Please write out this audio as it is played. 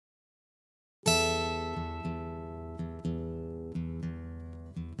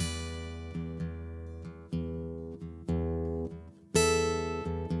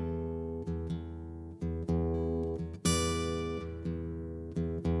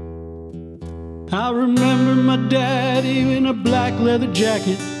I remember my daddy in a black leather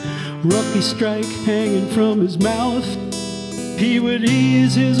jacket, Lucky Strike hanging from his mouth. He would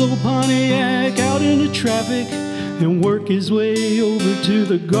ease his old Pontiac out into traffic and work his way over to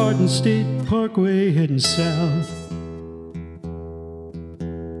the Garden State Parkway heading south.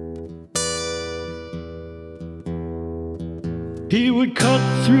 He would cut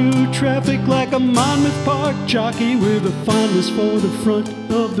through traffic like a Monmouth Park jockey with a fondness for the front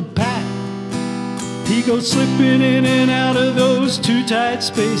of the pack. He'd go slipping in and out of those too tight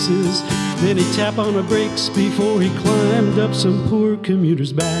spaces. Then he'd tap on the brakes before he climbed up some poor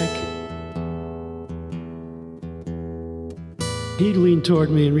commuter's back. He'd lean toward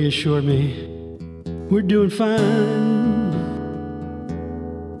me and reassure me, "We're doing fine.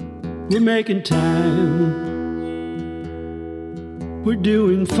 We're making time. We're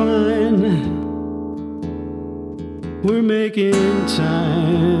doing fine. We're making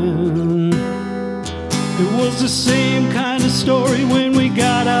time." It was the same kind of story when we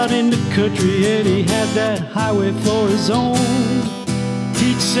got out in the country and he had that highway for his own.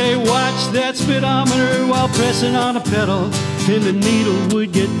 He'd say, "Watch that speedometer," while pressing on a pedal, and the needle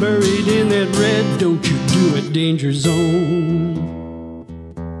would get buried in that red "Don't you do it" danger zone.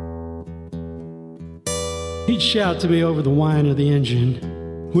 He'd shout to me over the whine of the engine,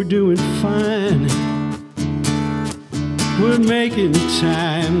 "We're doing fine. We're making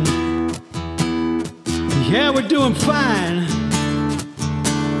time. Yeah, we're doing fine.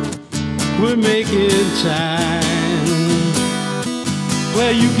 We're making time."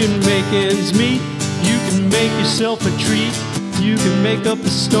 Well, you can make ends meet. You can make yourself a treat. You can make up a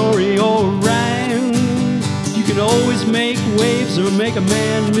story or a rhyme. You can always make waves or make a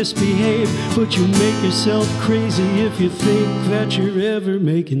man misbehave, but you make yourself crazy if you think that you're ever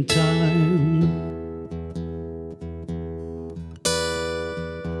making time.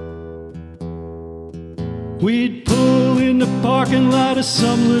 We'd pull in the parking lot of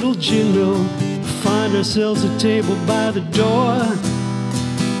some little gin mill, find ourselves a table by the door.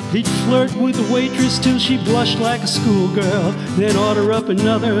 He'd flirt with the waitress till she blushed like a schoolgirl, then order up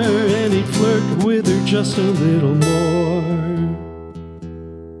another, and he'd flirt with her just a little more.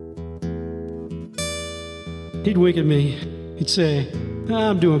 He'd wink at me. He'd say,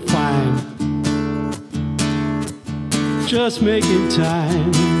 "I'm doing fine. Just making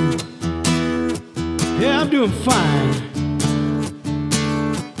time. Yeah, I'm doing fine.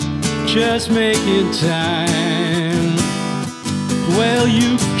 Just making time." Well,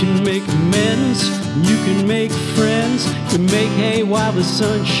 you can make amends, you can make friends, you can make hay while the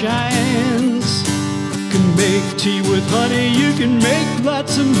sun shines. You can make tea with honey, you can make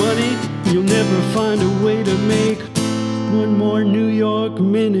lots of money. You'll never find a way to make one more New York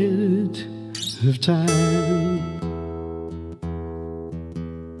minute of time.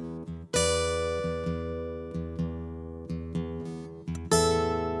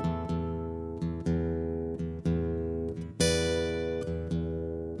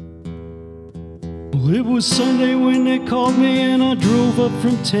 Well, it was Sunday when they called me and I drove up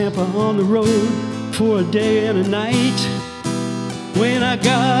from Tampa on the road for a day and a night. When I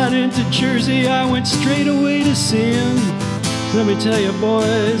got into Jersey, I went straight away to see him. Let me tell you,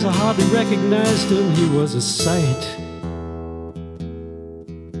 boys, I hardly recognized him. He was a sight.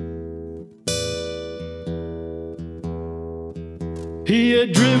 He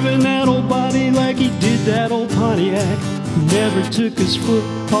had driven that old body like he did that old Pontiac. Never took his foot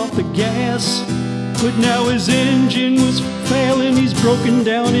off the gas. But now his engine was failing, he's broken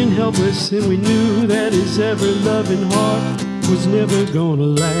down and helpless, and we knew that his ever-loving heart was never gonna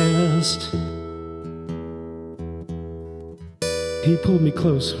last. He pulled me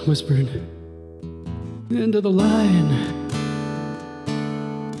close, whispered, "End of the line.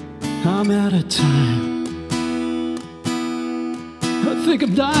 I'm out of time. I think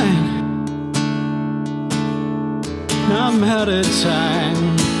I'm dying. I'm out of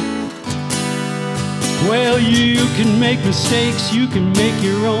time." Well, you can make mistakes, you can make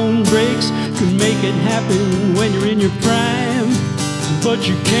your own breaks, you can make it happen when you're in your prime. But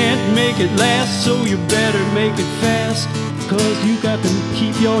you can't make it last, so you better make it fast, 'cause you got to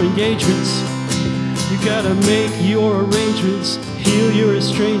keep your engagements. You gotta make your arrangements, heal your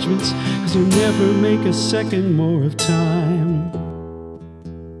estrangements, 'cause you'll never make a second more of time.